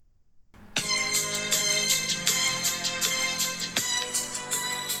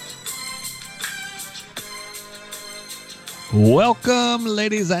Welcome,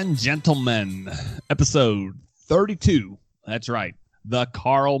 ladies and gentlemen. Episode 32. That's right. The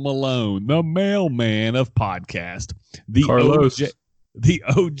Carl Malone, the mailman of podcast. The Carlos.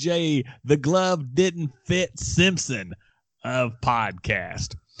 OJ, the glove didn't fit Simpson of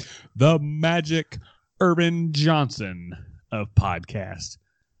podcast. The Magic Urban Johnson of podcast.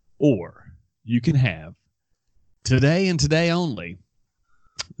 Or you can have today and today only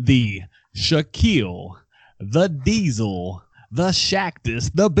the Shaquille, the Diesel, the Shactus,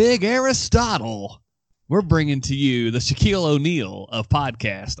 the Big Aristotle. We're bringing to you the Shaquille O'Neal of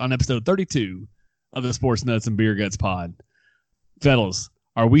podcast on episode 32 of the Sports Nuts and Beer Guts pod. Fellas,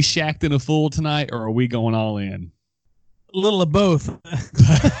 are we shacked in a fool tonight, or are we going all in? A little of both.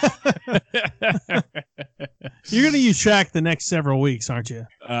 You're going to use Shaq the next several weeks, aren't you?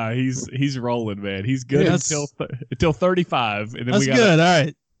 He's rolling, man. He's good until 35, and then that's good. All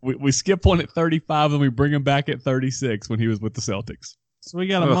right. We skip one at 35 and we bring him back at 36 when he was with the Celtics. So we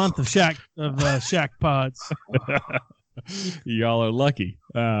got a month of Shaq pods. Y'all are lucky.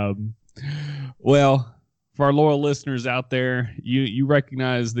 Well, for our loyal listeners out there, you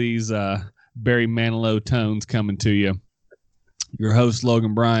recognize these Barry Manilow tones coming to you. Your host,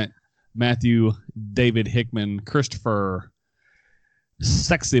 Logan Bryant, Matthew David Hickman, Christopher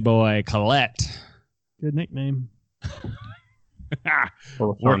Sexy Boy Collette. Good nickname.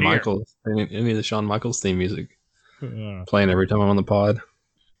 Well, Shawn Michaels, any of the Shawn Michaels theme music playing every time I'm on the pod.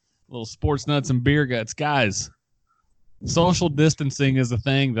 Little Sports Nuts and Beer Guts. Guys, social distancing is a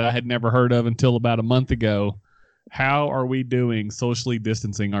thing that I had never heard of until about a month ago. How are we doing socially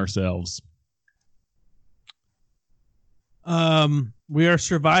distancing ourselves? We are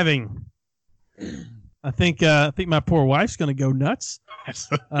surviving. I think my poor wife's going to go nuts.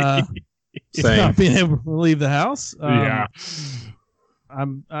 Not being able to leave the house. Yeah.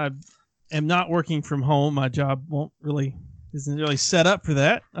 I am not working from home. My job isn't really set up for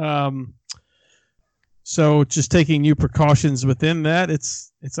that. So just taking new precautions within that.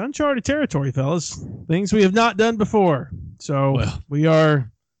 It's uncharted territory, fellas. Things we have not done before. So we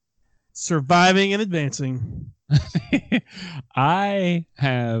are surviving and advancing. I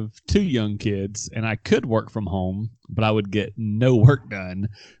have 2 young kids, and I could work from home, but I would get no work done.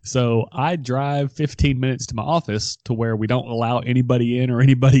 So I drive 15 minutes to my office to where we don't allow anybody in or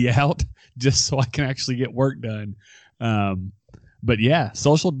anybody out, just so I can actually get work done. But yeah,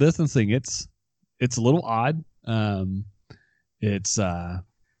 social distancing, it's a little odd. It's a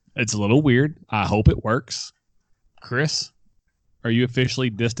little weird. I hope it works. Chris, are you officially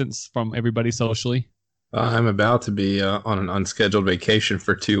distanced from everybody socially? I'm about to be on an unscheduled vacation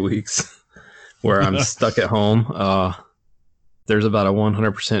for 2 weeks where I'm stuck at home. There's about a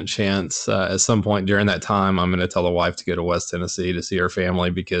 100% chance at some point during that time I'm going to tell the wife to go to West Tennessee to see her family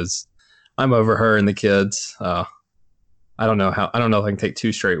because I'm over her and the kids. I don't know if I can take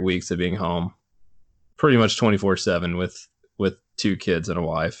 2 straight weeks of being home pretty much 24/7 with 2 kids and a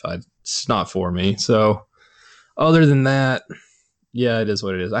wife. It's not for me. So other than that, yeah, it is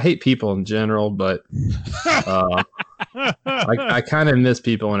what it is. I hate people in general, but I kind of miss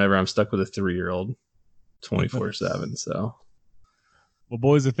people whenever I'm stuck with a 3-year-old 24/7. So, well,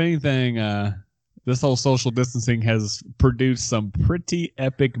 boys, if anything, this whole social distancing has produced some pretty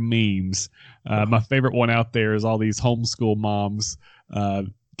epic memes. My favorite one out there is all these homeschool moms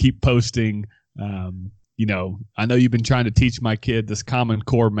keep posting. I know you've been trying to teach my kid this Common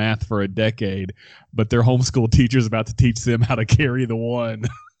Core math for a decade, but their homeschool teacher's about to teach them how to carry the one.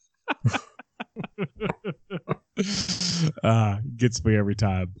 Gets me every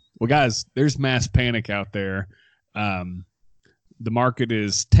time. Well, guys, there's mass panic out there. The market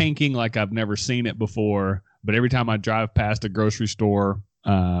is tanking like I've never seen it before, but every time I drive past a grocery store,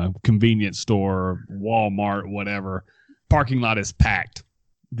 convenience store, Walmart, whatever, parking lot is packed.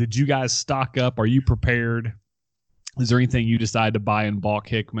 Did you guys stock up? Are you prepared? Is there anything you decide to buy in bulk,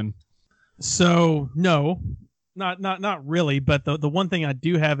 Hickman? So no, not really. But the one thing I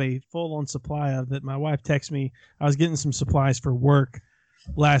do have a full-on supply of that my wife texted me. I was getting some supplies for work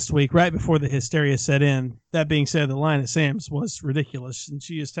last week, right before the hysteria set in. That being said, the line at Sam's was ridiculous, and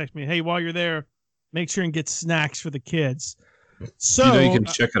she just texted me, "Hey, while you're there, make sure and get snacks for the kids." So you can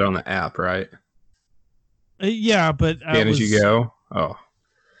check it on the app, right? Yeah, but as you go. Oh.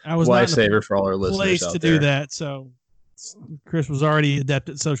 I was lifesaver for all our listeners place out to there. do that. So Chris was already adept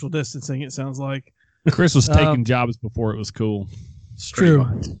at social distancing. It sounds like Chris was taking jobs before it was cool. It's true.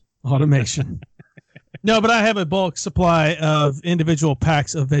 Automation. No, but I have a bulk supply of individual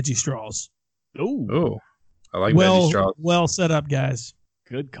packs of veggie straws. Oh, I like veggie straws. Well set up, guys.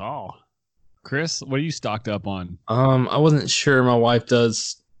 Good call. Chris, what are you stocked up on? I wasn't sure. My wife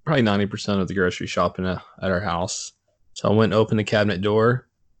does probably 90% of the grocery shopping at our house. So I went and opened the cabinet door.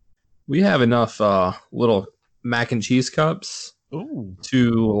 We have enough little mac and cheese cups Ooh.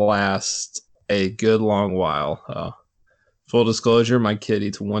 to last a good long while. Full disclosure, my kid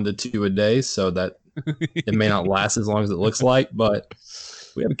eats 1 to 2 a day, so that it may not last as long as it looks like, but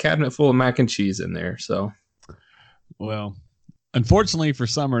we have a cabinet full of mac and cheese in there. So, Well, unfortunately for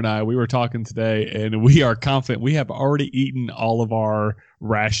Summer and I, we were talking today, and we are confident we have already eaten all of our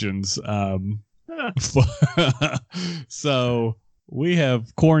rations. So we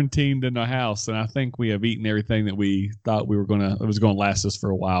have quarantined in the house, and I think we have eaten everything that we thought it was going to last us for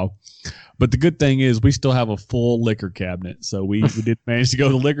a while. But the good thing is we still have a full liquor cabinet. So we did manage to go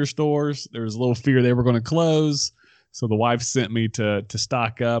to the liquor stores. There was a little fear they were going to close. So the wife sent me to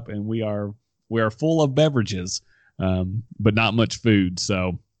stock up, and we are full of beverages, but not much food.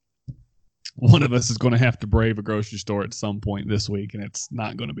 So one of us is going to have to brave a grocery store at some point this week, and it's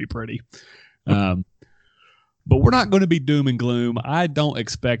not going to be pretty. But we're not going to be doom and gloom. I don't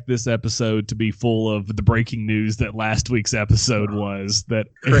expect this episode to be full of the breaking news that last week's episode was. That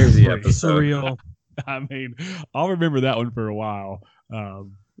crazy episode. Surreal. I mean, I'll remember that one for a while.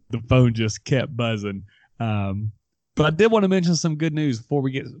 The phone just kept buzzing. But I did want to mention some good news before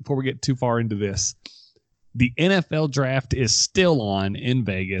we get too far into this. The NFL draft is still on in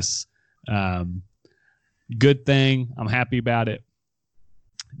Vegas. Good thing. I'm happy about it.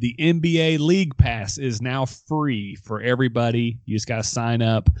 The NBA League Pass is now free for everybody. You just got to sign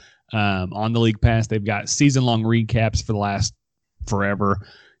up on the League Pass. They've got season-long recaps for the last forever.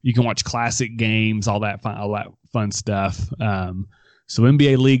 You can watch classic games, all that fun stuff. So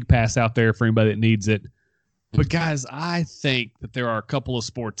NBA League Pass out there for anybody that needs it. But guys, I think that there are a couple of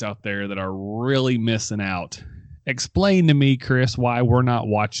sports out there that are really missing out. Explain to me, Chris, why we're not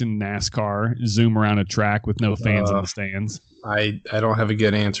watching NASCAR zoom around a track with no fans in the stands. I don't have a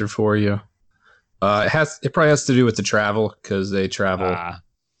good answer for you. It probably has to do with the travel, because they travel.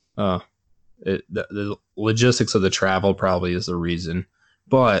 The logistics of the travel probably is the reason.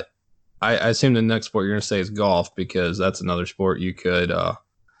 But I assume the next sport you're going to say is golf, because that's another sport you could.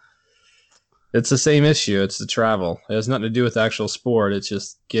 It's the same issue. It's the travel. It has nothing to do with the actual sport. It's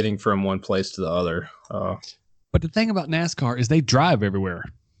just getting from one place to the other. But the thing about NASCAR is they drive everywhere.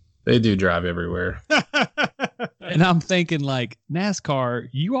 They do drive everywhere. And I'm thinking, like, NASCAR,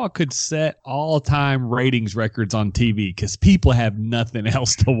 you all could set all-time ratings records on TV because people have nothing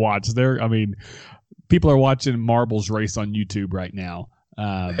else to watch. People are watching marbles race on YouTube right now.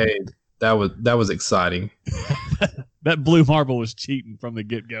 Hey, that was exciting. That blue marble was cheating from the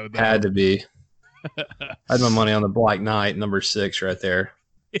get-go. Had to be. I had my money on the Black Knight, number 6 right there.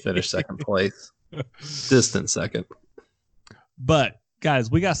 Finished second place. Distant second. But,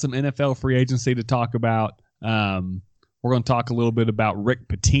 guys, we got some NFL free agency to talk about. We're going to talk a little bit about Rick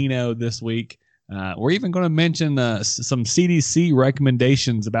Pitino this week. We're even going to mention some CDC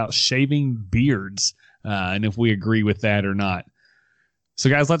recommendations about shaving beards and if we agree with that or not. So,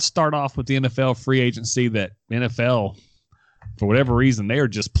 guys, let's start off with the NFL free agency. That NFL, for whatever reason, they are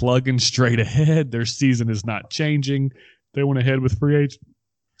just plugging straight ahead. Their season is not changing. They went ahead with free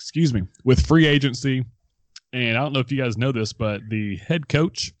agency. And I don't know if you guys know this, but the head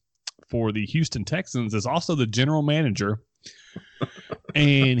coach for the Houston Texans is also the general manager.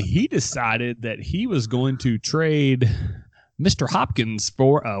 And he decided that he was going to trade Mr. Hopkins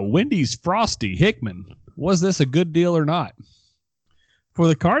for a Wendy's Frosty Hickman. Was this a good deal or not? For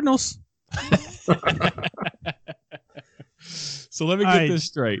the Cardinals. So let me get this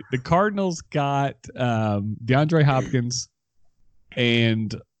straight. The Cardinals got DeAndre Hopkins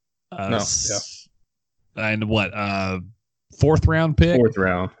and and what? 4th round pick? 4th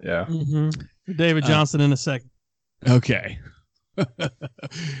round, yeah. Mm-hmm. David Johnson in a second. Okay.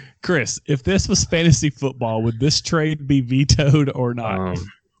 Chris, if this was fantasy football, would this trade be vetoed or not?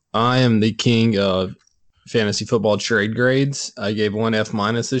 I am the king of fantasy football trade grades. I gave one F-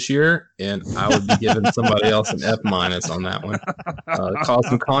 this year, and I would be giving somebody else an F- on that one. It caused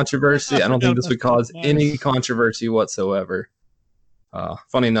some controversy. I don't think this would cause any controversy whatsoever.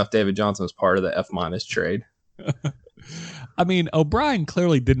 Funny enough, David Johnson was part of the F- trade. I mean, O'Brien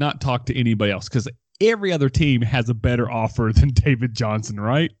clearly did not talk to anybody else because every other team has a better offer than David Johnson,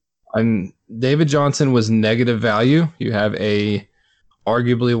 right? And David Johnson was negative value. You have a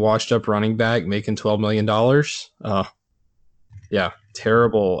arguably washed up running back making $12 million. Yeah,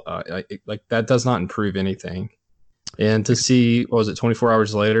 terrible. Like that does not improve anything. And to see, 24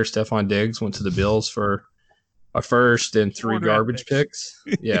 hours later, Stephon Diggs went to the Bills for a first and 3 garbage picks.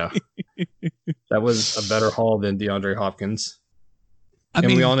 Yeah. That was a better haul than DeAndre Hopkins.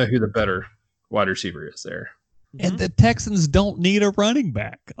 We all know who the better wide receiver is there. And the Texans don't need a running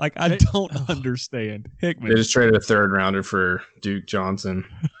back. Like, I don't understand. Hickman. They just traded a third rounder for Duke Johnson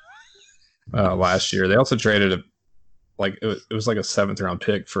last year. They also traded it was like a 7th round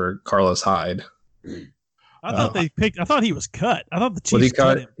pick for Carlos Hyde. I thought he was cut. I thought the Chiefs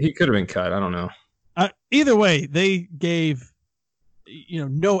cut him. He could have been cut. I don't know. Either way, they gave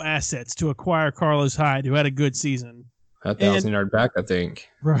no assets to acquire Carlos Hyde, who had a good season. A 1,000-yard back, I think.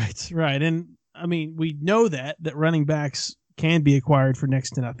 Right. And I mean, we know that running backs can be acquired for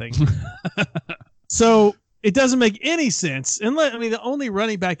next to nothing. So it doesn't make any sense. The only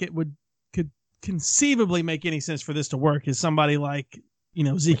running back could conceivably make any sense for this to work is somebody like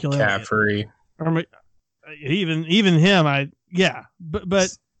Ezekiel McCaffrey, or even him.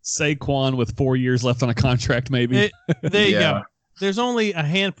 But Saquon with 4 years left on a contract, maybe. There you go. There's only a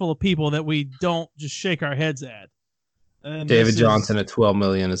handful of people that we don't just shake our heads at. And David Johnson at $12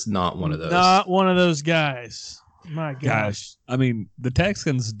 million is not one of those. Not one of those guys. My gosh. I mean, the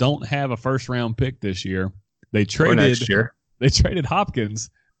Texans don't have a 1st-round pick this year. They traded next year. They traded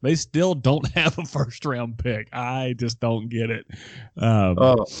Hopkins. They still don't have a 1st-round pick. I just don't get it. They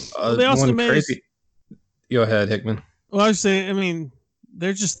also made. Go ahead, Hickman. Well, I was saying,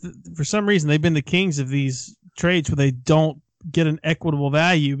 they're just, for some reason, they've been the kings of these trades where they don't get an equitable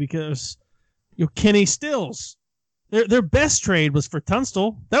value because Kenny Stills. Their best trade was for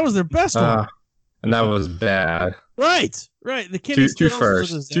Tunstall. That was their best one. And that was bad. Right. The Kenny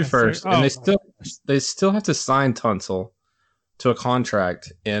Stills two first. And they still have to sign Tunstall to a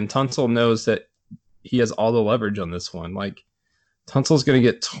contract. And Tunstall knows that he has all the leverage on this one. Like, Tunstall's going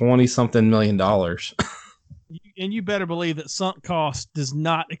to get $20-something million. And you better believe that sunk cost does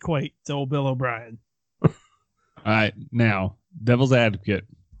not equate to old Bill O'Brien. All right. Now, devil's advocate.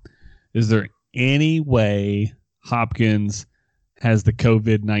 Is there any way Hopkins has the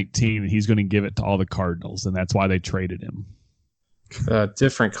COVID-19 and he's going to give it to all the Cardinals, and that's why they traded him?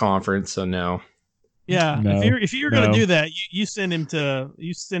 Different conference, so no. Yeah, no, if you're going to do that, you send him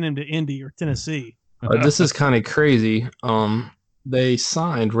to Indy or Tennessee. This is kind of crazy. They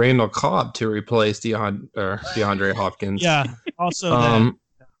signed Randall Cobb to replace DeAndre Hopkins. Yeah. Also,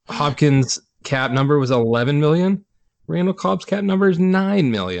 Hopkins' cap number was $11 million. Randall Cobb's cap number is $9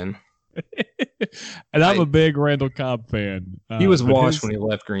 million. And I'm a big Randall Cobb fan. He was washed when he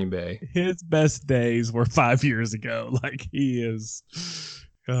left Green Bay. His best days were 5 years ago. Like, he is,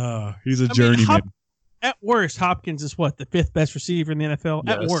 he's a journeyman. At worst, Hopkins is the 5th best receiver in the NFL?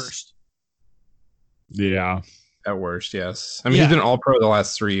 Yes. At worst. Yeah. At worst, yes. He's been all-pro the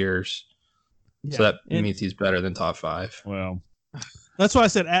last 3 years. Yeah. So that means he's better than top 5. Well, that's why I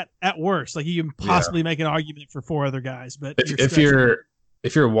said at worst. Like, you can possibly make an argument for 4 other guys. But if you're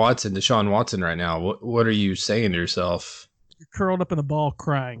Deshaun Watson right now, what are you saying to yourself? You're curled up in a ball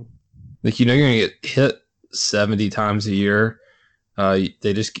crying. Like, you're going to get hit 70 times a year.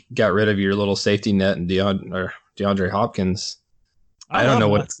 They just got rid of your little safety net and DeAndre Hopkins. I don't know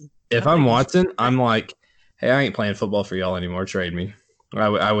Watson. If I'm Watson, I'm like, hey, I ain't playing football for y'all anymore. Trade me.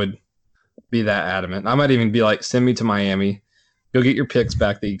 I would be that adamant. I might even be like, send me to Miami. Go get your picks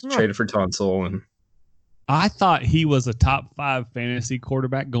back that you traded for Tunsil. And I thought he was a top 5 fantasy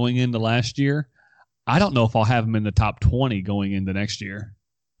quarterback going into last year. I don't know if I'll have him in the top 20 going into next year.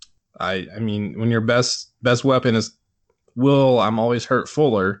 I mean, when your best weapon is I'm always hurt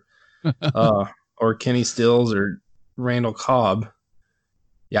Fuller, or Kenny Stills or Randall Cobb,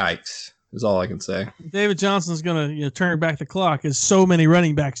 yikes is all I can say. David Johnson's going to turn back the clock, as so many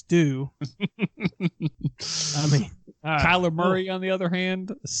running backs do. Kyler Murray, on the other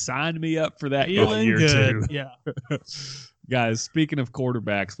hand, signed me up for that year too. Yeah. Guys, speaking of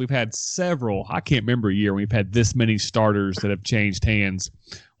quarterbacks, we've had several. I can't remember a year we've had this many starters that have changed hands.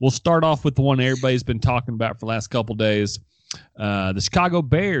 We'll start off with the one everybody's been talking about for the last couple days. The Chicago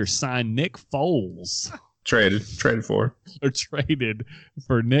Bears signed Nick Foles. Traded for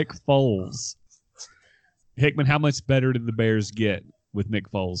Nick Foles. Hickman, how much better did the Bears get with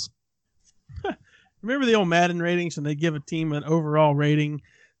Nick Foles? Remember the old Madden ratings when they give a team an overall rating?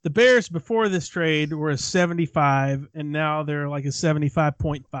 The Bears before this trade were a 75, and now they're like a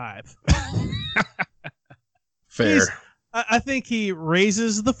 75.5. Fair. I think he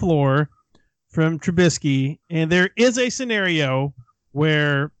raises the floor from Trubisky, and there is a scenario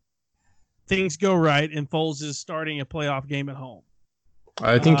where things go right and Foles is starting a playoff game at home.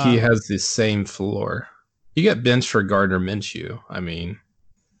 I think he has the same floor. He got benched for Gardner Minshew.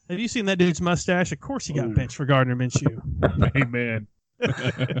 Have you seen that dude's mustache? Of course he got benched for Gardner Minshew. Amen.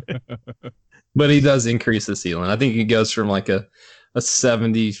 But he does increase the ceiling. I think he goes from like a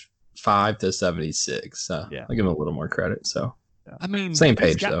 75 to 76. So I'll give him a little more credit. So same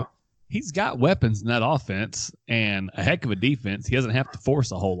page though. he's got weapons in that offense and a heck of a defense. He doesn't have to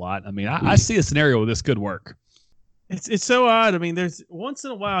force a whole lot. I mean, I see a scenario where this could work. It's so odd. I mean, there's once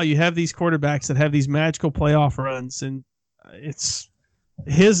in a while you have these quarterbacks that have these magical playoff runs, and it's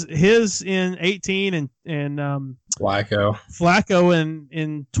his in 18 and Flacco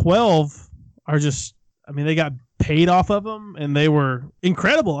in 12 are just. I mean, they got paid off of them, and they were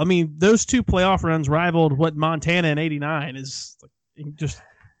incredible. I mean, those two playoff runs rivaled what Montana in '89 is just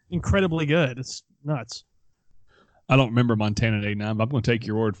incredibly good. It's nuts. I don't remember Montana in '89, but I'm going to take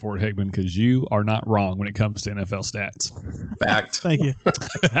your word for it, Hickman, because you are not wrong when it comes to NFL stats. Fact. Thank you.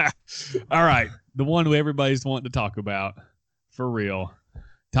 All right. The one who everybody's wanting to talk about, for real,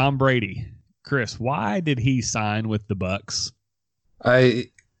 Tom Brady. Chris, why did he sign with the Bucs?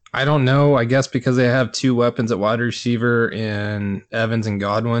 I don't know. I guess because they have two weapons at wide receiver in Evans and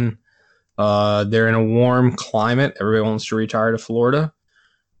Godwin. They're in a warm climate. Everybody wants to retire to Florida.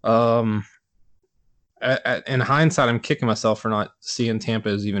 In hindsight, I'm kicking myself for not seeing Tampa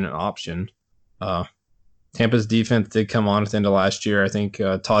as even an option. Tampa's defense did come on at the end of last year. I think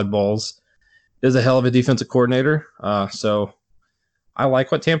Todd Bowles is a hell of a defensive coordinator. So I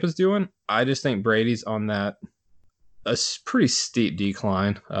like what Tampa's doing. I just think Brady's on a pretty steep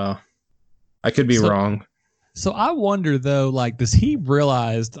decline. I could be wrong. So I wonder, though, like, does he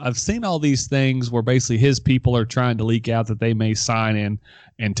realize – I've seen all these things where basically his people are trying to leak out that they may sign in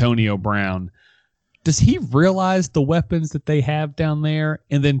Antonio Brown. Does he realize the weapons that they have down there?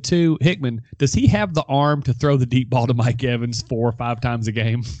 And then, two, Hickman, does he have the arm to throw the deep ball to Mike Evans 4 or 5 times a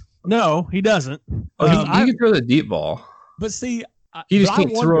game? No, he doesn't. He can throw the deep ball. But see – he just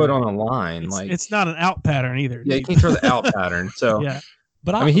can't throw it on a line. It's not an out pattern either. Yeah, he can't throw the out pattern. So yeah,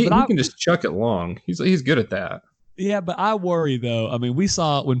 but he can just chuck it long. He's good at that. Yeah, but I worry though. I mean, we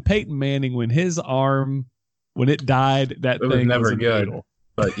saw when Peyton Manning, when his arm, when it died, that it thing was never good. Middle.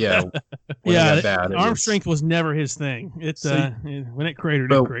 But yeah, arm strength was never his thing. It's when it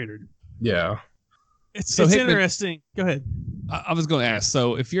cratered, it cratered. Yeah. It's interesting. Go ahead. I was going to ask,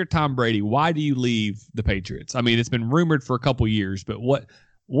 so if you're Tom Brady, why do you leave the Patriots? I mean, it's been rumored for a couple years, but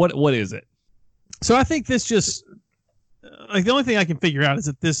what is it? So I think this just the only thing I can figure out is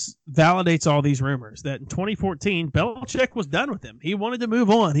that this validates all these rumors that in 2014, Belichick was done with him. He wanted to move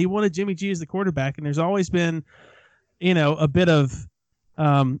on. He wanted Jimmy G as the quarterback, and there's always been, a bit of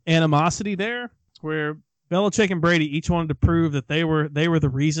animosity there where Belichick and Brady each wanted to prove that they were the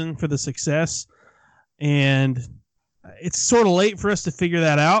reason for the success. And it's sort of late for us to figure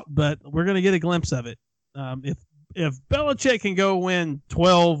that out, but we're going to get a glimpse of it. If Belichick can go win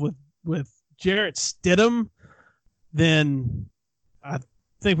 12 with Jarrett Stidham, then I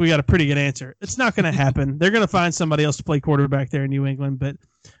think we got a pretty good answer. It's not going to happen. They're going to find somebody else to play quarterback there in New England, but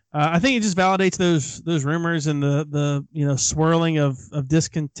I think it just validates those rumors and the swirling of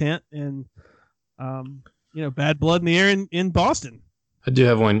discontent and bad blood in the air in Boston. I do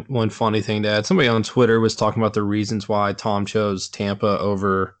have one funny thing to add. Somebody on Twitter was talking about the reasons why Tom chose Tampa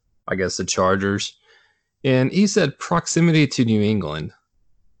over, I guess, the Chargers. And he said proximity to New England.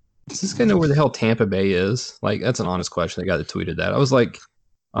 Does this guy know where the hell Tampa Bay is? Like, that's an honest question. The guy that tweeted that. I was like,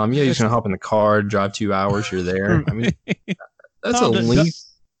 you're just going to hop in the car, drive 2 hours, you're there. I mean, that's Tom a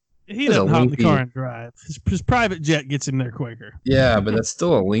length. He doesn't hop in the car and drive. His private jet gets him there quicker. Yeah, but that's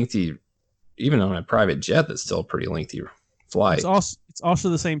still a lengthy, even on a private jet, that's still a pretty lengthy flight. It's also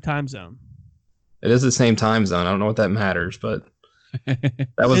the same time zone. It is the same time zone. I don't know what that matters, but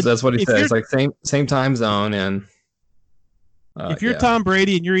that's what he said. It's like same time zone. And if you're Tom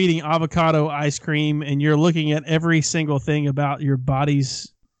Brady and you're eating avocado ice cream and you're looking at every single thing about your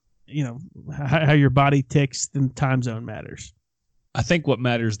body's, how your body ticks, then time zone matters. I think what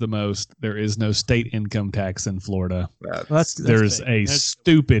matters the most, there is no state income tax in Florida. There's a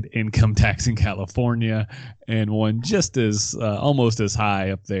stupid income tax in California and one just as almost as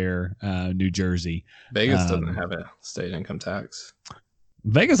high up there, New Jersey. Vegas doesn't have a state income tax.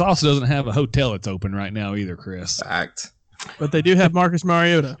 Vegas also doesn't have a hotel that's open right now either, Chris. Fact. But they do have Marcus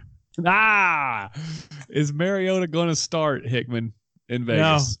Mariota. Is Mariota going to start, Hickman, in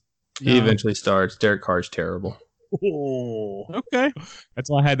Vegas? No. He eventually starts. Derek Carr's terrible. Oh, okay. That's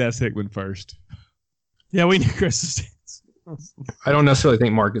why I had to ask Hickman first. Yeah, we knew Chris's stance. I don't necessarily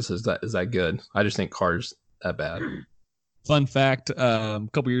think Marcus is that good. I just think Carr's that bad. Fun fact, a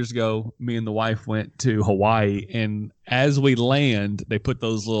couple years ago, me and the wife went to Hawaii, and as we land, they put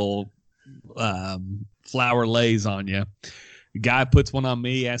those little flower lays on you. The guy puts one on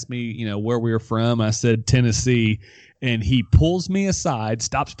me, asked me, where we were from. I said Tennessee, and he pulls me aside,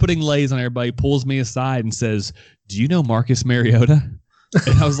 stops putting lays on everybody, pulls me aside and says, "Do you know Marcus Mariota?"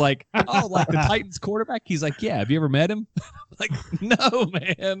 And I was like, "Oh, like the Titans quarterback?" He's like, "Yeah. Have you ever met him?" I'm like, "No,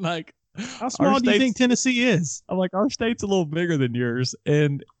 man. Like, How small do you think Tennessee is? I'm like, our state's a little bigger than yours,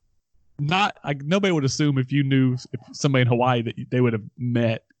 and not like nobody would assume if you knew if somebody in Hawaii that they would have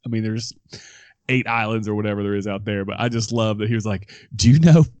met. I mean, there's 8 islands or whatever there is out there, but I just love that he was like, "Do you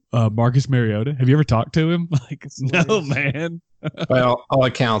know Marcus Mariota? Have you ever talked to him?" Like, no, man. By all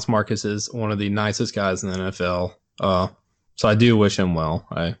accounts, Marcus is one of the nicest guys in the NFL. So I do wish him well.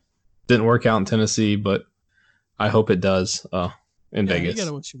 I didn't work out in Tennessee, but I hope it does in Vegas. You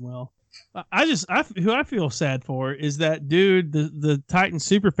gotta wish him well. Who I feel sad for is that dude, the Titan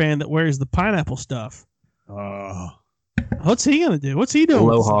super fan that wears the pineapple stuff. What's he gonna do? What's he doing?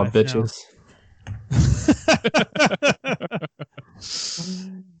 Aloha, bitches.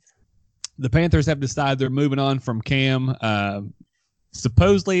 The Panthers have decided they're moving on from Cam.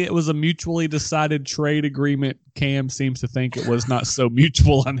 Supposedly it was a mutually decided trade agreement. Cam seems to think it was not so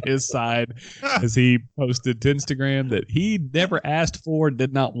mutual on his side, as he posted to Instagram that he never asked for,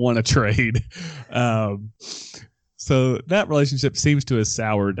 did not want to trade. So that relationship seems to have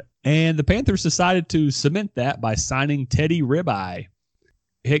soured, and the Panthers decided to cement that by signing Teddy Ribeye.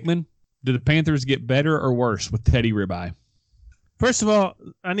 Hickman, did the Panthers get better or worse with Teddy Ribeye? First of all,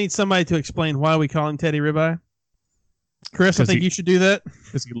 I need somebody to explain why we call him Teddy Ribeye. Chris, I think you should do that.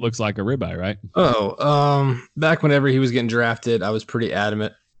 Because he looks like a ribeye, right? Back whenever he was getting drafted, I was pretty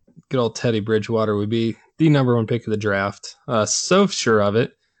adamant. Good old Teddy Bridgewater would be the number 1 pick of the draft. So sure of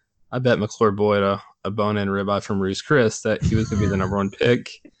it, I bet McClure Boyd a bone-in ribeye from Ruth's Chris that he was going to be the number 1 pick.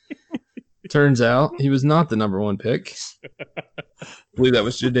 Turns out he was not the number 1 pick. I believe that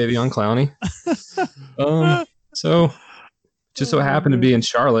was Jadeveon Clowney. So just so happened to be in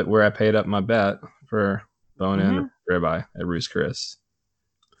Charlotte where I paid up my bet for bone-in ribeye at Ruth's Chris.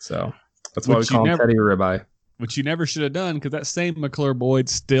 So that's why we call him Teddy Ribeye. Which you never should have done, because that same McClure Boyd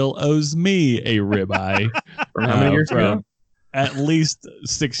still owes me a ribeye. From how many years ago? At least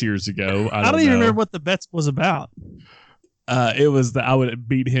 6 years ago. I don't even remember what the bets was about. It was that I would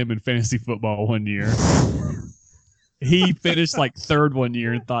beat him in fantasy football one year. He finished like 3rd one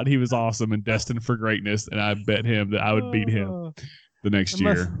year and thought he was awesome and destined for greatness, and I bet him that I would beat him the next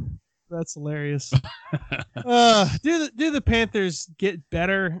year. That's hilarious. Do the Panthers get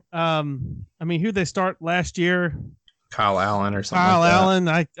better? I mean, who they start last year? Kyle Allen or something. Kyle Allen.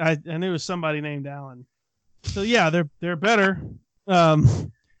 I knew it was somebody named Allen. So yeah, they're better.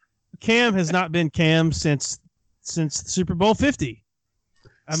 Cam has not been Cam since Super Bowl 50.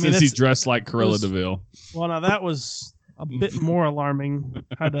 Since he dressed like Cruella DeVille. Well, now that was a bit more alarming.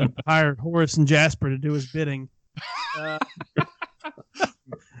 Had to hire Horace and Jasper to do his bidding.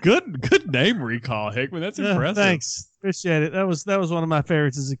 Good name recall, Hickman. That's impressive. Thanks. Appreciate it. That was one of my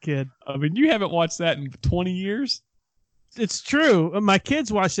favorites as a kid. I mean, you haven't watched that in 20 years? It's true. My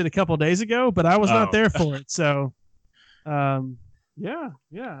kids watched it a couple days ago, but I was not there for it. So, yeah.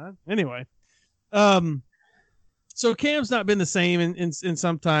 Anyway, so Cam's not been the same in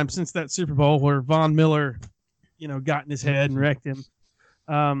some time since that Super Bowl where Von Miller, got in his head and wrecked him.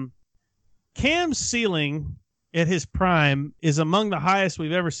 Cam's ceiling at his prime is among the highest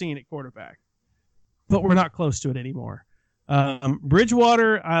we've ever seen at quarterback, but we're not close to it anymore.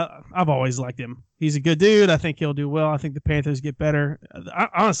 Bridgewater, I've always liked him. He's a good dude. I think he'll do well. I think the Panthers get better.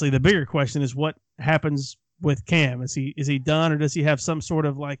 Honestly, the bigger question is what happens with Cam. Is he done, or does he have some sort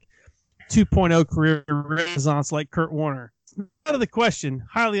of like 2.0 career renaissance like Kurt Warner? Out of the question,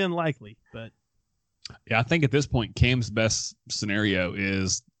 highly unlikely, but yeah, I think at this point, Cam's best scenario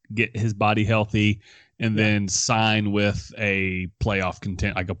is get his body healthy and then sign with a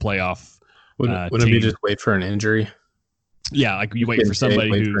playoff like a playoff. Wouldn't it be just wait for an injury? Yeah, like you wait for somebody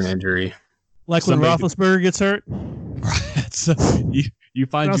who's for an injury. Like when Roethlisberger gets hurt. Right. So you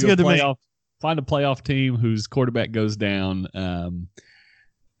find a playoff team whose quarterback goes down,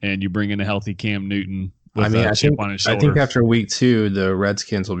 and you bring in a healthy Cam Newton. I think after week 2, the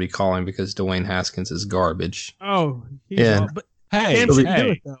Redskins will be calling because Dwayne Haskins is garbage. Oh, but hey,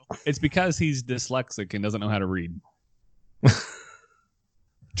 it's because he's dyslexic and doesn't know how to read.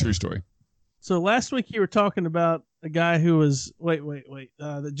 True story. So last week you were talking about a guy who was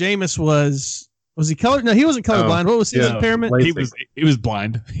that Jameis was he colored? No, he wasn't colorblind. What was his impairment? He was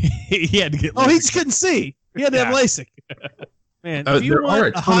blind. He had to get. LASIK. He just couldn't see. He had to have LASIK. Man, if you there want are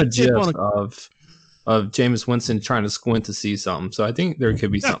a ton of gifs of Jameis Winston trying to squint to see something. So I think there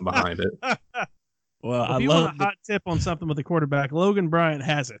could be something behind it. Well, if you want a hot tip on something with the quarterback, Logan Bryant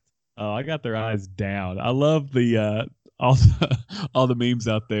has it. Oh, I got their eyes down. I love the all the memes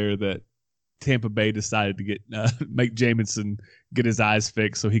out there that Tampa Bay decided to get make Jameson get his eyes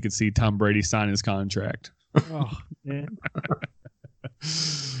fixed so he could see Tom Brady sign his contract. Oh man.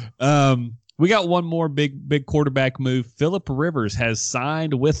 We got one more big quarterback move. Phillip Rivers has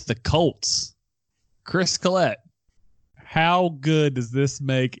signed with the Colts. Chris Collette, how good does this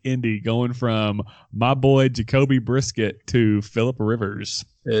make Indy going from my boy Jacoby Brissett to Phillip Rivers?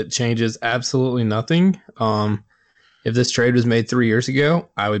 It changes absolutely nothing. If this trade was made 3 years ago,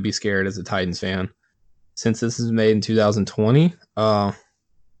 I would be scared as a Titans fan. Since this is made in 2020, I'm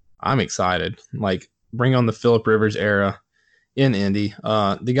excited. Like, bring on the Phillip Rivers era in Indy.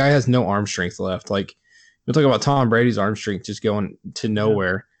 The guy has no arm strength left. Like, you're talking about Tom Brady's arm strength just going to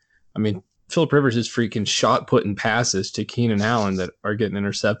nowhere. I mean, Phillip Rivers is freaking shot putting passes to Keenan Allen that are getting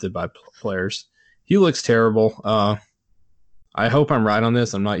intercepted by players. He looks terrible. I hope I'm right on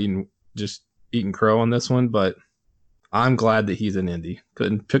this. I'm not eating crow on this one, but I'm glad that he's in Indy.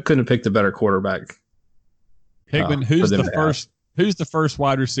 Couldn't have picked a better quarterback. Hickman, who's the first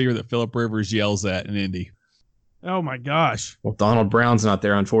wide receiver that Phillip Rivers yells at in Indy? Oh my gosh. Well, Donald Brown's not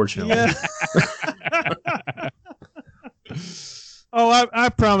there, unfortunately. Yeah. I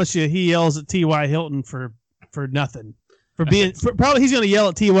promise you, he yells at T.Y. Hilton for nothing. Probably he's going to yell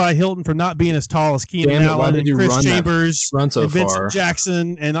at T.Y. Hilton for not being as tall as Keenan Allen and Chris Chambers and Vincent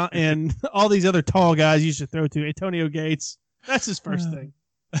Jackson and all these other tall guys you should throw to. Antonio Gates. That's his first thing.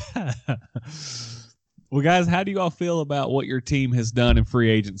 Well, guys, how do you all feel about what your team has done in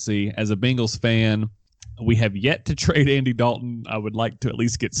free agency? As a Bengals fan, we have yet to trade Andy Dalton. I would like to at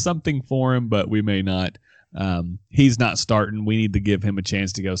least get something for him, but we may not. He's not starting. We need to give him a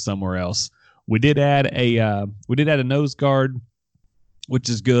chance to go somewhere else. We did add a nose guard, which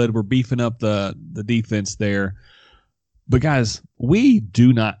is good. We're beefing up the defense there. But guys, we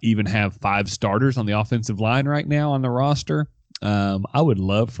do not even have 5 starters on the offensive line right now on the roster. I would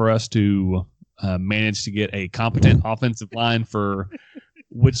love for us to manage to get a competent offensive line for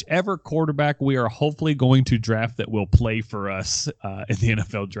whichever quarterback we are hopefully going to draft that will play for us in the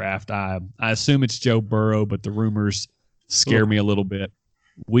NFL draft. I assume it's Joe Burrow, but the rumors scare me a little bit.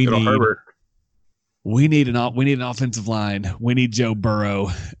 We need an offensive line. We need Joe Burrow,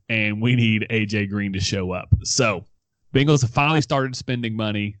 and we need AJ Green to show up. So Bengals have finally started spending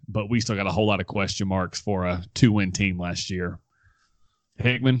money, but we still got a whole lot of question marks for a 2-win team last year.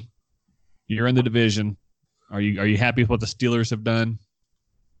 Hickman, you're in the division. Are you happy with what the Steelers have done?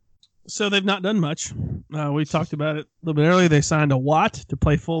 So they've not done much. We talked about it a little bit earlier. They signed a Watt to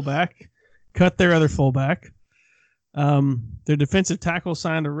play fullback, cut their other fullback. Their defensive tackle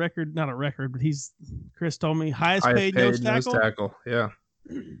signed but Chris told me highest paid nose tackle. Yeah.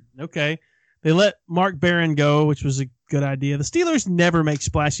 Okay. They let Mark Barron go, which was a good idea. The Steelers never make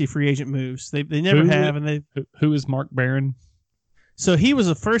splashy free agent moves. They never have. And who is Mark Barron? So he was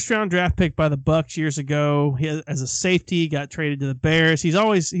a first-round draft pick by the Bucs years ago. As a safety, got traded to the Bears. He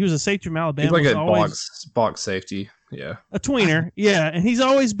was a safety from Alabama. He's like a box safety. Yeah. A tweener. Yeah. And he's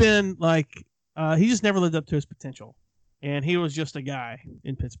always been like, he just never lived up to his potential. And he was just a guy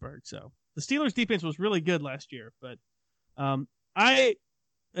in Pittsburgh. So the Steelers defense was really good last year. But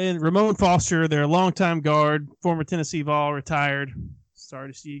and Ramon Foster, their longtime guard, former Tennessee Vol, retired.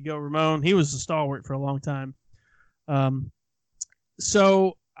 Sorry to see you go, Ramon. He was a stalwart for a long time.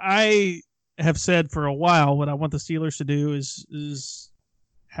 So I have said for a while what I want the Steelers to do is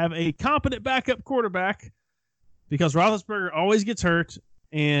have a competent backup quarterback because Roethlisberger always gets hurt,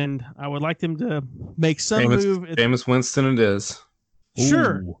 and I would like them to make some move. Jameis Winston it is.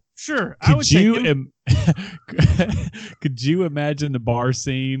 Sure. Ooh. Sure. Could you imagine the bar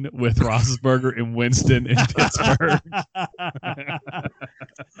scene with Roethlisberger and Winston in Pittsburgh?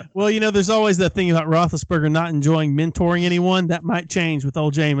 Well, there's always that thing about Roethlisberger not enjoying mentoring anyone. That might change with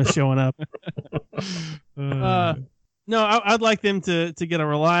old Jameis showing up. No, I'd like them to get a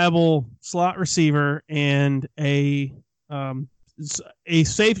reliable slot receiver and a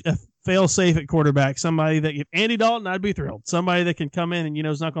fail-safe at quarterback. Somebody that, if Andy Dalton, I'd be thrilled. Somebody that can come in and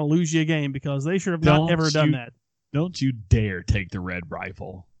is not going to lose you a game because they sure have not ever done that. Don't you dare take the red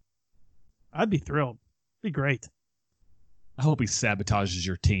rifle. I'd be thrilled. It'd be great. I hope he sabotages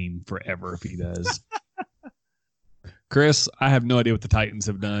your team forever if he does. Chris, I have no idea what the Titans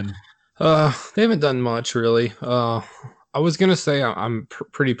have done. They haven't done much, really. I was going to say I'm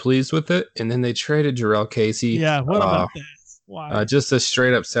pretty pleased with it, and then they traded Jarrell Casey. Yeah, what about that? Why? Just a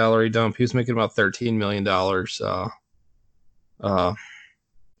straight-up salary dump. He was making about $13 million.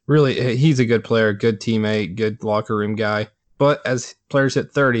 Really, he's a good player, good teammate, good locker room guy. But as players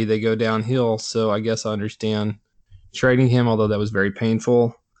hit 30, they go downhill, so I guess I understand trading him, although that was very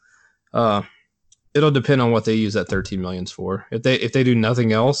painful. It'll depend on what they use that $13 million for. If they do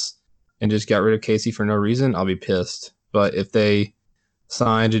nothing else and just got rid of Casey for no reason, I'll be pissed. But if they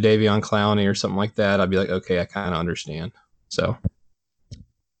sign Jadeveon Clowney or something like that, I'd be like, okay, I kind of understand. So,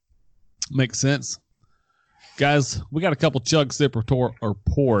 Makes sense. Guys, we got a couple chug, sip, or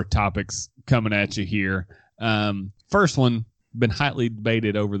pour topics coming at you here. First one, been hotly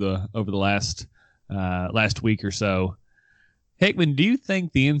debated over the last week or so. Hickman, do you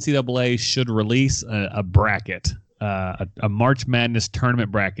think the NCAA should release a bracket, a March Madness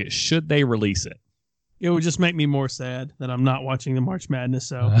tournament bracket? Should they release it? It would just make me more sad that I'm not watching the March Madness.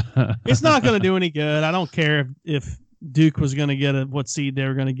 So it's not going to do any good. I don't care if Duke was going to get what seed they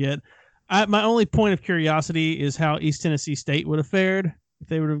were going to get. My only point of curiosity is how East Tennessee State would have fared if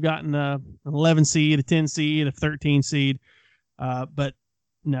they would have gotten an 11 seed, a 10 seed, a 13 seed. But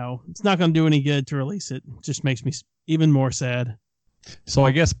no, it's not going to do any good to release it. It just makes me even more sad. So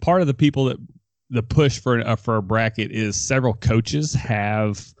I guess part of the people that the push for a bracket is several coaches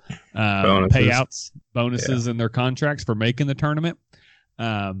have bonuses in their contracts for making the tournament.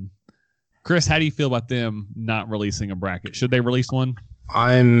 Chris, how do you feel about them not releasing a bracket? Should they release one?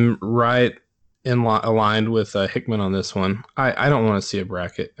 I'm right aligned with Hickman on this one. I don't want to see a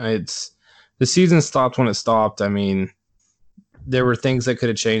bracket. The season stopped when it stopped. I mean, there were things that could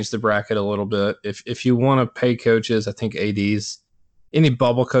have changed the bracket a little bit. If you want to pay coaches, I think ADs, any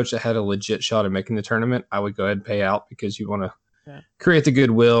bubble coach that had a legit shot at making the tournament, I would go ahead and pay out because you want to create the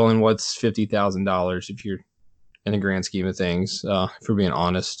goodwill and what's $50,000 if you're in the grand scheme of things, if we're being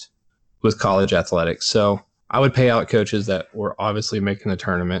honest, with college athletics. So I would pay out coaches that were obviously making the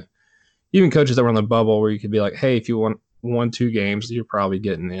tournament, even coaches that were on the bubble where you could be like, hey, if you want 1-2 games, you're probably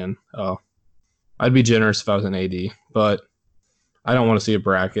getting in. I'd be generous if I was an AD, but I don't want to see a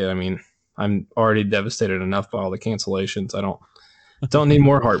bracket. I mean, I'm already devastated enough by all the cancellations. I don't need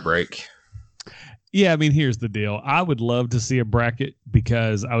more heartbreak. Yeah, I mean, here's the deal. I would love to see a bracket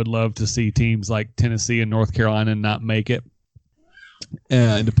because I would love to see teams like Tennessee and North Carolina not make it,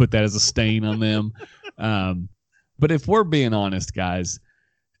 and to put that as a stain on them. But if we're being honest, guys,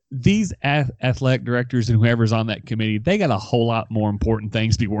 these athletic directors and whoever's on that committee, they got a whole lot more important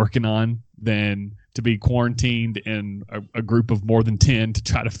things to be working on than to be quarantined in a group of more than 10 to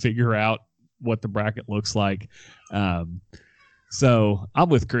try to figure out what the bracket looks like. So I'm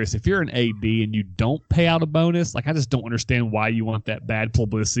with Chris. If you're an AD and you don't pay out a bonus, like I just don't understand why you want that bad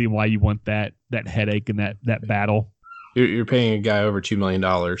publicity and why you want that headache and that battle. You're paying a guy over $2 million.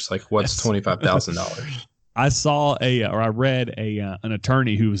 Like, what's $25,000? I read an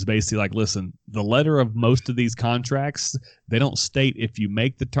attorney who was basically like, listen, the letter of most of these contracts, they don't state if you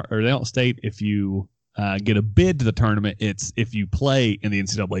make they don't state if you get a bid to the tournament. It's if you play in the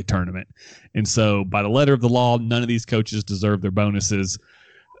NCAA tournament. And so by the letter of the law, none of these coaches deserve their bonuses.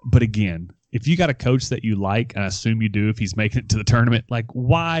 But again, if you got a coach that you like, and I assume you do if he's making it to the tournament, like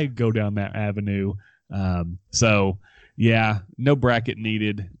why go down that avenue? So yeah, no bracket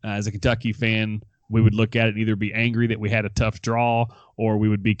needed. As a Kentucky fan, we would look at it and either be angry that we had a tough draw or we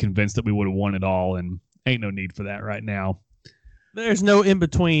would be convinced that we would have won it all, and ain't no need for that right now. There's no in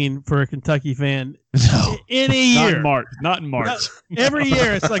between for a Kentucky fan. No, any year. Not in March. Every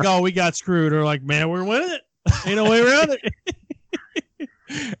year it's like, oh, we got screwed. Or like, man, we're winning it. Ain't no way around it.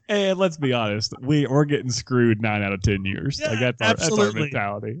 And let's be honest, we're getting screwed 9 out of 10 years. Yeah, like that's our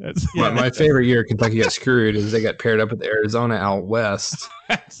mentality. My favorite year Kentucky got screwed is they got paired up with Arizona out west,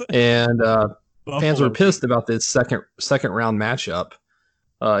 and fans were pissed about this second round matchup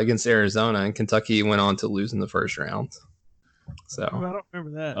against Arizona, and Kentucky went on to lose in the first round. So I don't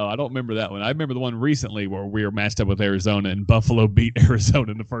remember that. Oh, I don't remember that one. I remember the one recently where we were matched up with Arizona and Buffalo beat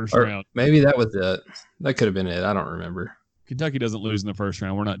Arizona in the first round. Maybe that was it. That could have been it. I don't remember. Kentucky doesn't lose in the first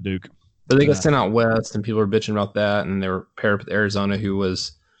round. We're not Duke. But they got sent out west, and people were bitching about that, and they were paired up with Arizona, who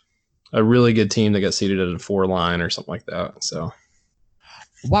was a really good team that got seeded at a 4 line or something like that. So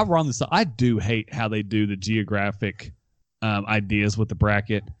while we're on this, I do hate how they do the geographic ideas with the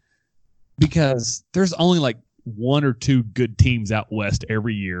bracket, because there's only like 1 or 2 good teams out west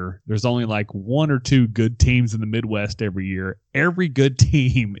every year. There's only like 1 or 2 good teams in the Midwest every year. Every good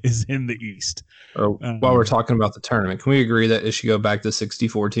team is in the East. While we're talking about the tournament, can we agree that it should go back to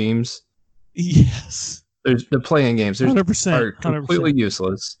 64 teams? Yes. There's the playing games. 100%. Are completely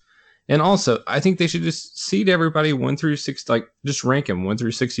useless. And also, I think they should just seed everybody 1 through 6, like just rank them 1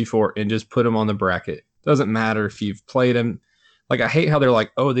 through 64 and just put them on the bracket. Doesn't matter if you've played them. Like, I hate how they're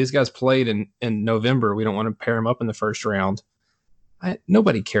like, oh, these guys played in November. We don't want to pair them up in the first round.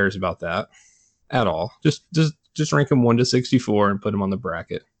 Nobody cares about that at all. Just rank them 1 to 64 and put them on the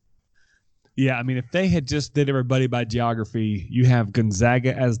bracket. Yeah, I mean, if they had just did everybody by geography, you have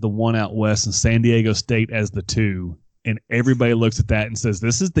Gonzaga as the 1 out west and San Diego State as the 2, and everybody looks at that and says,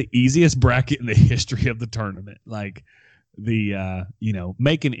 this is the easiest bracket in the history of the tournament. Like,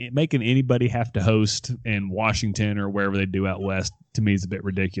 making anybody have to host in Washington or wherever they do out west to me is a bit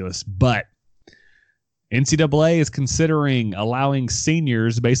ridiculous. But NCAA is considering allowing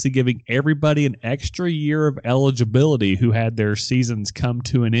seniors, basically giving everybody an extra year of eligibility who had their seasons come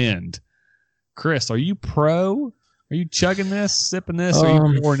to an end. Chris, are you pro? Are you chugging this, sipping this, or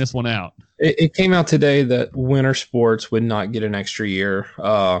are you pouring this one out? It came out today that winter sports would not get an extra year.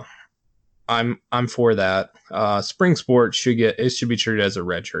 I'm for that. Spring sports should be treated as a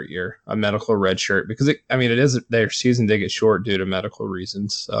redshirt year, a medical redshirt, because it is their season did get short due to medical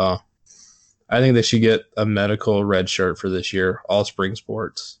reasons. I think they should get a medical redshirt for this year, all spring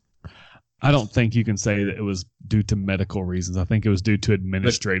sports. I don't think you can say that it was due to medical reasons. I think it was due to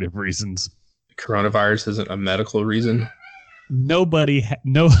administrative reasons. Coronavirus isn't a medical reason. None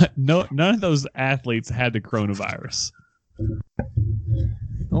of those athletes had the coronavirus.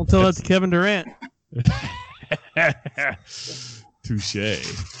 Don't tell that to Kevin Durant. Touche.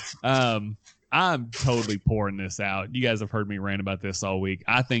 I'm totally pouring this out. You guys have heard me rant about this all week.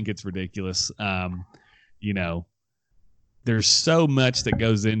 I think it's ridiculous. There's so much that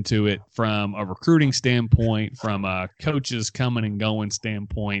goes into it from a recruiting standpoint, from a coaches coming and going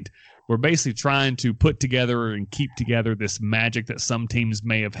standpoint. We're basically trying to put together and keep together this magic that some teams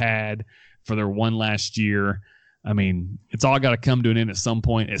may have had for their one last year. I mean, it's all got to come to an end at some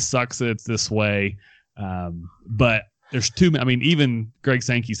point. It sucks that it's this way. But there's too many. I mean, even Greg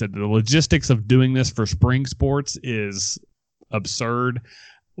Sankey said the logistics of doing this for spring sports is absurd.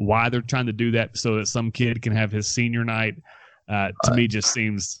 Why they're trying to do that so that some kid can have his senior night, to me just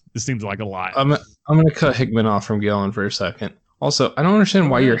seems like a lot. I'm going to cut Hickman off from going for a second. Also, I don't understand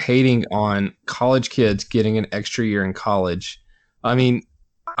why you're hating on college kids getting an extra year in college. I mean,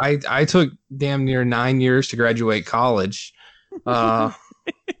 I took damn near 9 years to graduate college. I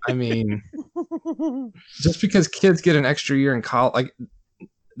mean, just because kids get an extra year in college, like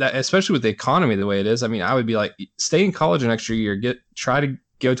that, especially with the economy the way it is, I mean, I would be like, stay in college an extra year, try to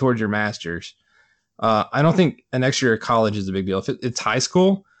go towards your master's. I don't think an extra year of college is a big deal. If it's high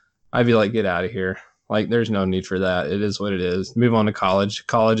school, I'd be like, get out of here. Like, there's no need for that. It is what it is. Move on to college.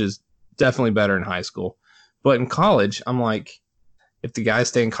 College is definitely better in high school. But in college, I'm like, if the guys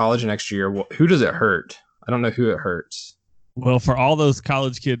stay in college an extra year, who does it hurt? I don't know who it hurts. Well, for all those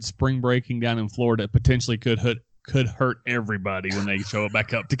college kids spring breaking down in Florida, it potentially could hurt everybody when they show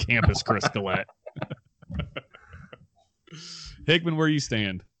back up to campus, Chris Collette. Hickman, where you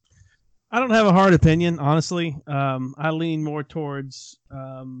stand? I don't have a hard opinion, honestly. I lean more towards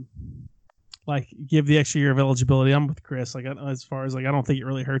give the extra year of eligibility. I'm with Chris. As far as I don't think it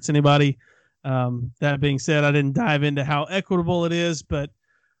really hurts anybody. That being said, I didn't dive into how equitable it is, but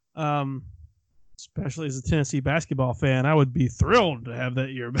especially as a Tennessee basketball fan, I would be thrilled to have that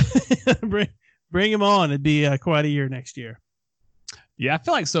year. Bring him on. It'd be quite a year next year. Yeah, I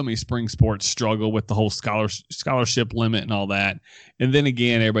feel like so many spring sports struggle with the whole scholarship limit and all that. And then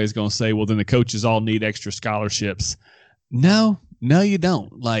again, everybody's going to say, well, then the coaches all need extra scholarships. No, you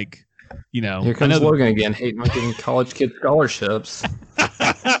don't. Here comes Logan again, hating on getting college kid scholarships. That's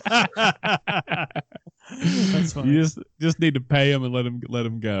funny. You just need to pay them and let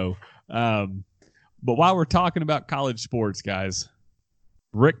them go. But while we're talking about college sports, guys,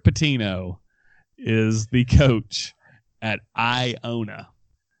 Rick Pitino is the coach at Iona.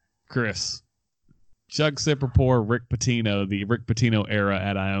 Chris, chug, sip, or pour Rick Pitino, the Rick Pitino era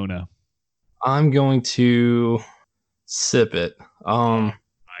at Iona. I'm going to sip it. My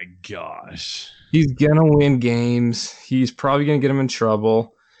gosh. He's going to win games. He's probably going to get him in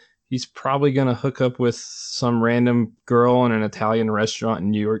trouble. He's probably going to hook up with some random girl in an Italian restaurant in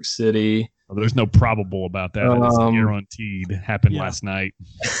New York City. Well, there's no probable about that. It's guaranteed. Happened last night.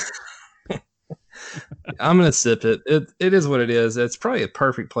 I'm going to sip it. It is what it is. It's probably a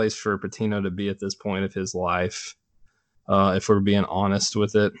perfect place for Pitino to be at this point of his life, if we're being honest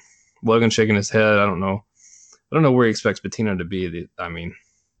with it. Logan shaking his head. I don't know where he expects Pitino to be. I mean,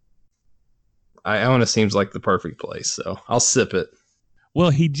 Iona seems like the perfect place, so I'll sip it.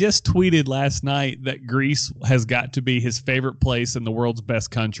 Well, he just tweeted last night that Greece has got to be his favorite place in the world's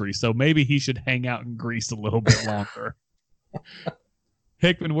best country, so maybe he should hang out in Greece a little bit longer.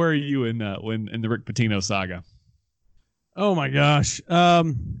 Hickman, where are you in the Rick Pitino saga? Oh my gosh!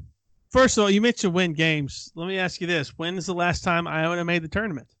 First of all, you mentioned win games. Let me ask you this: when is the last time Iona made the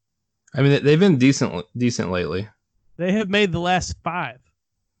tournament? I mean, they've been decent lately. They have made the last 5,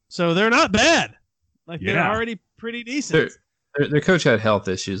 so they're not bad. They're already pretty decent. Their coach had health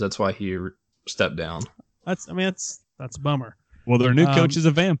issues. That's why he stepped down. That's a bummer. Well, their new coach is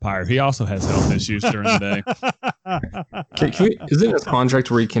a vampire. He also has health issues during the day. Is it his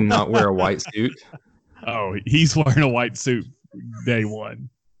contract where he cannot wear a white suit? Oh, he's wearing a white suit day one.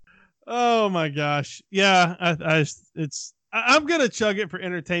 Oh my gosh. Yeah, I'm gonna chug it for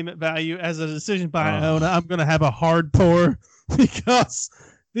entertainment value as a decision by Iona. I'm gonna have a hard pour because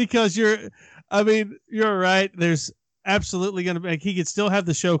you're right. There's absolutely gonna be, he could still have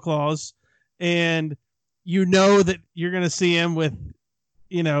the show clause, and you know that you're gonna see him with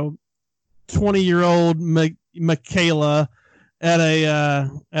 20-year-old Michaela at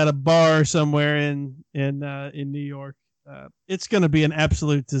a bar somewhere in New York. It's going to be an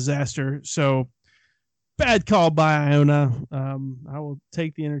absolute disaster. So bad call by Iona. I will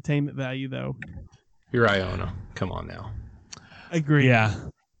take the entertainment value though. You're Iona. Come on now. Agree. Yeah.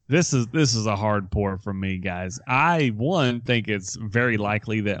 This is a hard pour from me, guys. I think it's very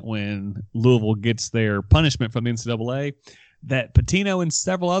likely that when Louisville gets their punishment from the NCAA, that Pitino and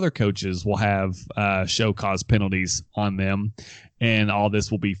several other coaches will have show cause penalties on them, and all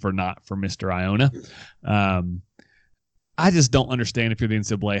this will be for Mr. Iona. I just don't understand, if you're the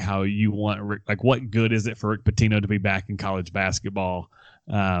NCAA, how you want, like, what good is it for Rick Pitino to be back in college basketball?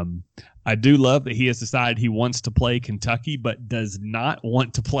 I do love that he has decided he wants to play Kentucky, but does not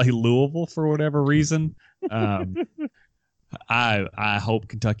want to play Louisville for whatever reason. I hope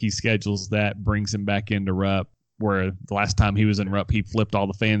Kentucky schedules that, brings him back into Rupp, where the last time he was in Rupp, he flipped all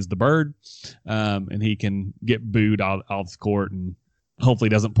the fans the bird, and he can get booed off the court and hopefully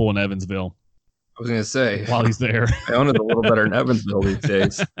doesn't pull an Evansville. I was going to say, while he's there. Iona's a little better in Evansville these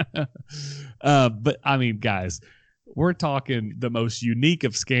days. But, I mean, guys, we're talking the most unique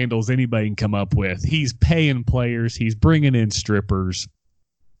of scandals anybody can come up with. He's paying players. He's bringing in strippers.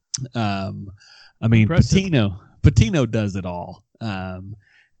 I mean, Pitino does it all.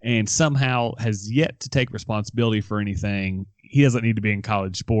 And somehow has yet to take responsibility for anything. He doesn't need to be in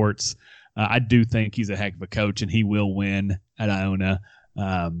college sports. I do think he's a heck of a coach, and he will win at Iona.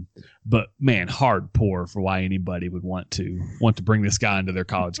 But man, hard pour for why anybody would want to bring this guy into their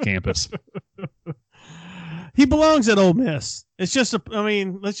college campus. He belongs at Ole Miss. It's just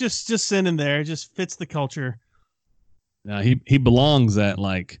let's just send him there. It just fits the culture. He belongs at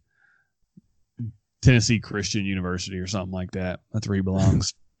like Tennessee Christian University or something like that. That's where he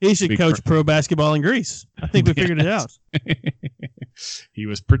belongs. He should coach pro basketball in Greece. I think we figured it out. He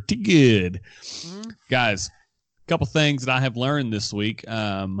was pretty good. Guys, a couple things that I have learned this week.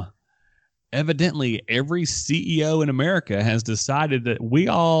 Evidently, every CEO in America has decided that we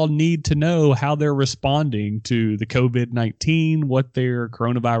all need to know how they're responding to the COVID-19, what their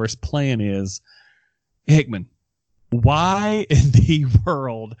coronavirus plan is. Hickman, why in the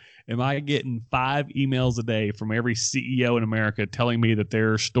world am I getting 5 emails a day from every CEO in America telling me that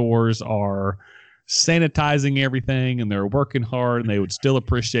their stores are sanitizing everything and they're working hard and they would still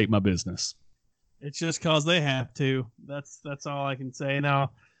appreciate my business? It's just because they have to. That's all I can say.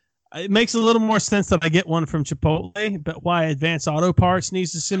 Now, it makes a little more sense that I get one from Chipotle, but why Advanced Auto Parts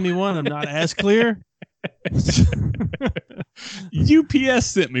needs to send me one, I'm not as clear. UPS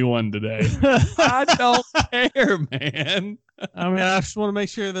sent me one today. I don't care, man. I mean, I just want to make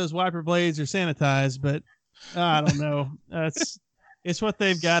sure those wiper blades are sanitized, but I don't know. It's what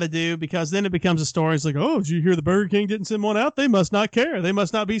they've got to do, because then it becomes a story. It's like, oh, did you hear the Burger King didn't send one out? They must not care. They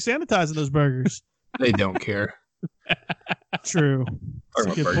must not be sanitizing those burgers. They don't care. True.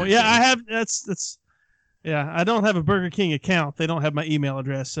 That's a good point. Yeah, I have. That's. Yeah, I don't have a Burger King account. They don't have my email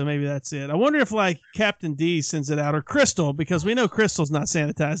address, so maybe that's it. I wonder if like Captain D sends it out, or Crystal, because we know Crystal's not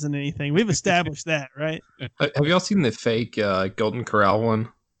sanitizing anything. We've established that, right? Have y'all seen the fake Golden Corral one?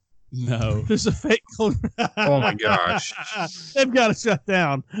 No. There's a fake. Oh my gosh. They've got to shut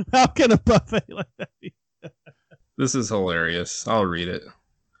down. How can a buffet like that be? This is hilarious. I'll read it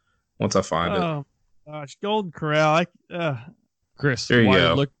once I find it. Oh gosh, Golden Corral. Chris, there you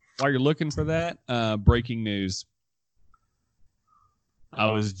go. While you're looking for that, breaking news. I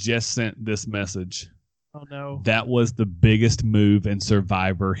was just sent this message. Oh no. That was the biggest move in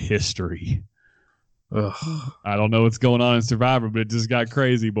Survivor history. Ugh. I don't know what's going on in Survivor, but it just got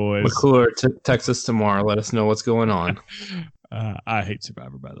crazy, boys. McClure, text us tomorrow. Let us know what's going on. I hate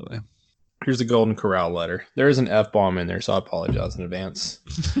Survivor, by the way. Here's a Golden Corral letter. There is an F-bomb in there, so I apologize in advance.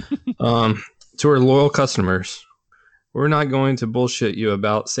 To our loyal customers, we're not going to bullshit you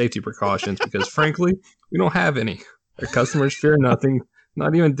about safety precautions because, frankly, we don't have any. Our customers fear nothing,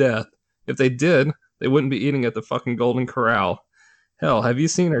 not even death. If they did, they wouldn't be eating at the fucking Golden Corral. Hell, have you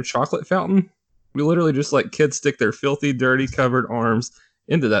seen our chocolate fountain? We literally just let kids stick their filthy, dirty, covered arms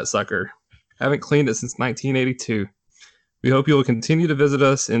into that sucker. Haven't cleaned it since 1982. We hope you will continue to visit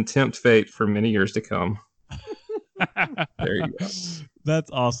us and tempt fate for many years to come. There you go. That's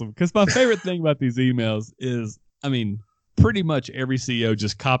awesome. Because my favorite thing about these emails is, I mean, pretty much every CEO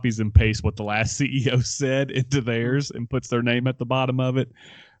just copies and pastes what the last CEO said into theirs and puts their name at the bottom of it.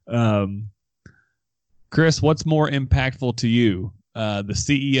 Chris, what's more impactful to you? The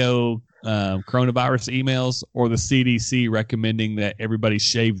CEO coronavirus emails or the CDC recommending that everybody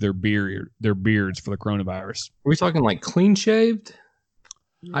shave their beards for the coronavirus? Are we talking like clean shaved?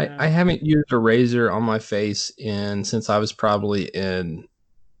 Yeah. I haven't used a razor on my face since I was probably in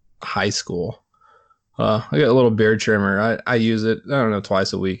high school. I got a little beard trimmer. I use it, I don't know,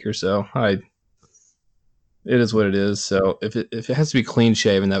 twice a week or so. It is what it is. So if it has to be clean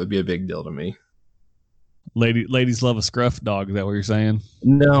shaven, that would be a big deal to me. Ladies love a scruff dog. Is that what you're saying?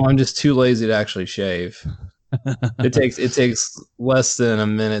 No, I'm just too lazy to actually shave. It takes less than a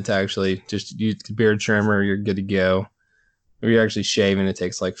minute to actually just use the beard trimmer. You're good to go. If you're actually shaving, it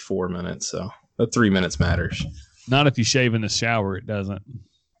takes like 4 minutes. So but 3 minutes matters. Not if you shave in the shower. It doesn't.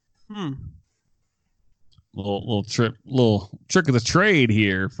 Little trick of the trade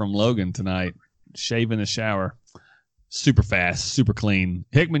here from Logan tonight. Shave in the shower. Super fast, super clean.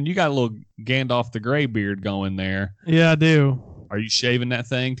 Hickman, you got a little Gandalf the Grey beard going there. Yeah, I do. Are you shaving that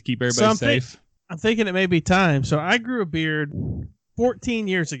thing to keep everybody safe? I'm thinking it may be time. So I grew a beard 14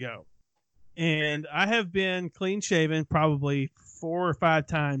 years ago, and I have been clean shaven probably 4 or 5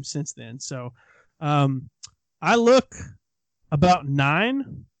 times since then. So I look about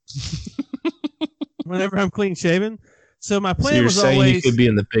 9 whenever I'm clean shaven. So my plan so you're was saying always you could be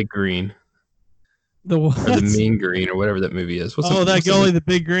in The Big Green. the what? Or The Mean Green, or whatever that movie is. That goalie, the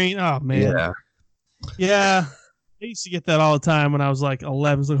big green. Oh man, yeah. I used to get that all the time when I was like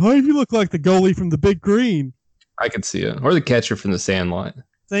 11. It's like, oh, you look like the goalie from The Big Green. I could see it, or the catcher from The Sandlot.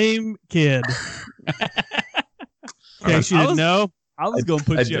 Same kid. In case you didn't know, I was going to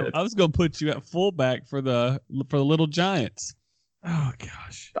put you at fullback for the Little Giants. Oh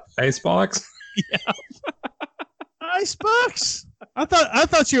gosh, Icebox. Yeah. Icebox. I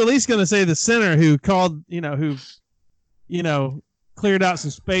thought you were at least going to say the center who called, who cleared out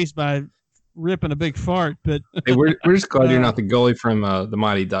some space by ripping a big fart. But hey, we're just glad you're not the goalie from the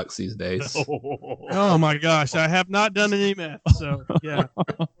Mighty Ducks these days. Oh my gosh, I have not done any meth. So yeah,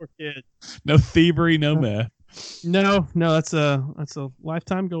 poor kid. No thievery, no meth. No, that's a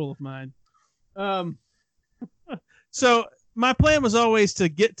lifetime goal of mine. So my plan was always to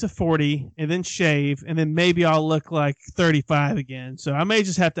get to 40 and then shave, and then maybe I'll look like 35 again. So I may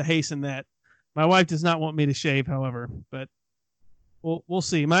just have to hasten that. My wife does not want me to shave, however, but we'll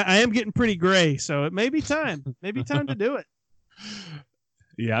see. I am getting pretty gray, so it may be time. Maybe time to do it.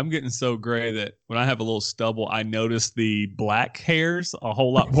 Yeah, I'm getting so gray that when I have a little stubble, I notice the black hairs a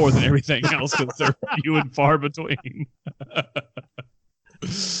whole lot more than everything else because they're few and far between.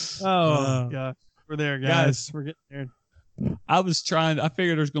 Oh, gosh. We're there, guys. We're getting there. I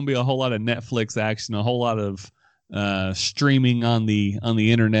figured there's going to be a whole lot of Netflix action, a whole lot of streaming on the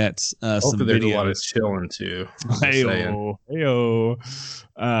internet. Some there's videos. a lot of chilling too. Heyo.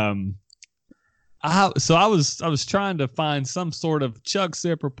 So I was trying to find some sort of Chuck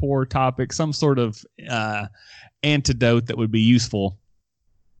Zip-Rapport topic, some sort of antidote that would be useful.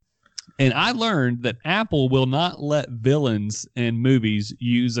 And I learned that Apple will not let villains in movies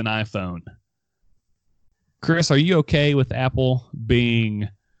use an iPhone. Chris, are you okay with Apple being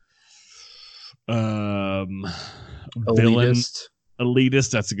villain?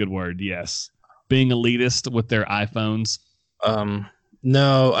 Elitist, that's a good word, yes. Being elitist with their iPhones?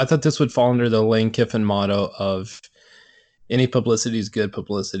 No, I thought this would fall under the Lane Kiffin motto of any publicity is good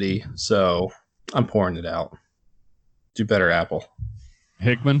publicity. So I'm pouring it out. Do better, Apple.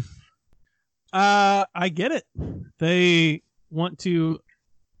 Hickman? I get it. They want to,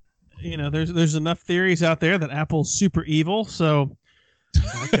 there's enough theories out there that Apple's super evil. So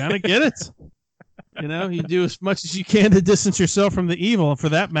I kind of get it. You do as much as you can to distance yourself from the evil. And for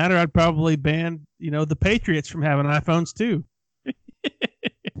that matter, I'd probably ban, the Patriots from having iPhones too.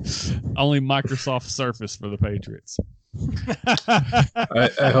 Only Microsoft Surface for the Patriots.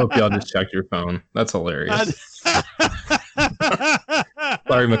 I hope y'all just checked your phone. That's hilarious.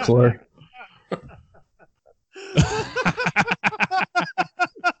 Sorry, McClure.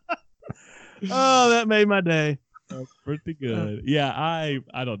 Oh, that made my day. That's pretty good. Yeah, I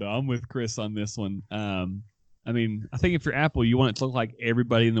don't know. I'm with Chris on this one. I think if you're Apple, you want it to look like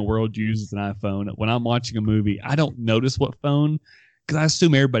everybody in the world uses an iPhone. When I'm watching a movie, I don't notice what phone because I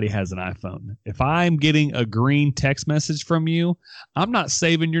assume everybody has an iPhone. If I'm getting a green text message from you, I'm not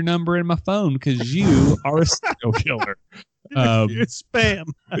saving your number in my phone because you are a serial killer. You're spam.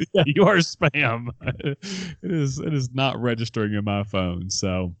 Yeah, you are spam. It is not registering in my phone.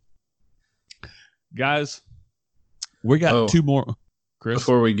 So, guys, we got 2 more. Chris,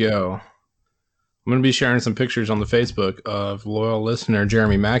 before we go, I'm going to be sharing some pictures on the Facebook of loyal listener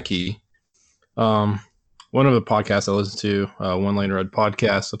Jeremy Mackey. One of the podcasts I listen to, One Lane Road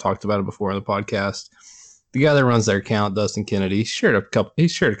podcast. I talked about it before on the podcast. The guy that runs their account, Dustin Kennedy, he shared a couple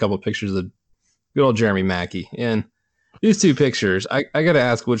of pictures of good old Jeremy Mackey. And these two pictures, I got to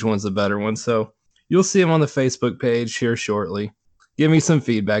ask which one's the better one. So you'll see him on the Facebook page here shortly. Give me some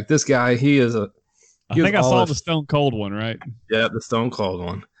feedback. This guy, I think I saw the Stone Cold one, right? Yeah, the Stone Cold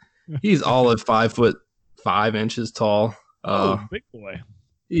one. He's all of 5'5" tall. Big boy.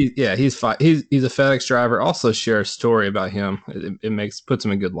 He's a FedEx driver. Also share a story about him. It puts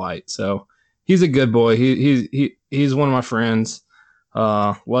him in good light. So he's a good boy. He's one of my friends.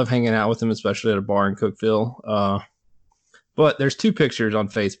 Love hanging out with him, especially at a bar in Cookeville. But there's two pictures on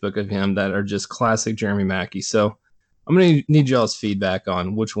Facebook of him that are just classic Jeremy Mackey. So I'm gonna need y'all's feedback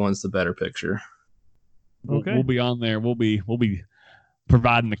on which one's the better picture. Okay. We'll be on there. We'll be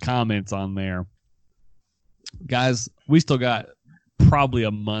providing the comments on there. Guys, we still got probably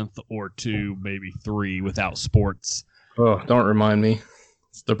a month or two, maybe 3 without sports. Oh, don't remind me.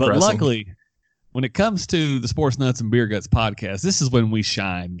 It's depressing. But luckily, when it comes to the Sports Nuts and Beer Guts podcast, this is when we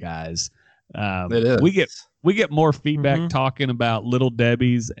shine, guys. It is. We get more feedback talking about Little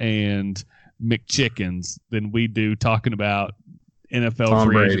Debbie's and McChickens than we do talking about NFL Tom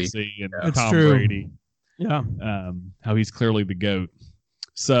free Brady. agency and That's Tom true. Brady. Yeah. How he's clearly the GOAT.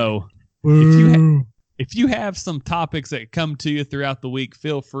 So if you have some topics that come to you throughout the week,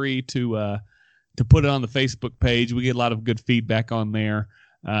 feel free to put it on the Facebook page. We get a lot of good feedback on there.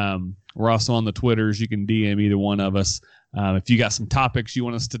 We're also on the Twitters. You can DM either one of us. If you got some topics you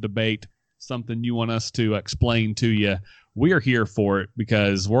want us to debate, something you want us to explain to you, we are here for it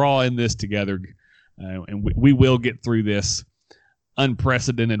because we're all in this together, and we will get through this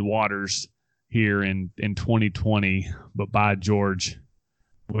unprecedented waters here in 2020. But by George,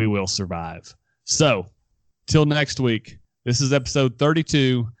 we will survive. So, till next week, this is episode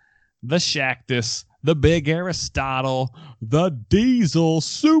 32, the Shactus, the Big Aristotle, the Diesel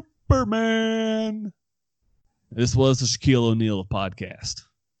Superman. This was the Shaquille O'Neal podcast.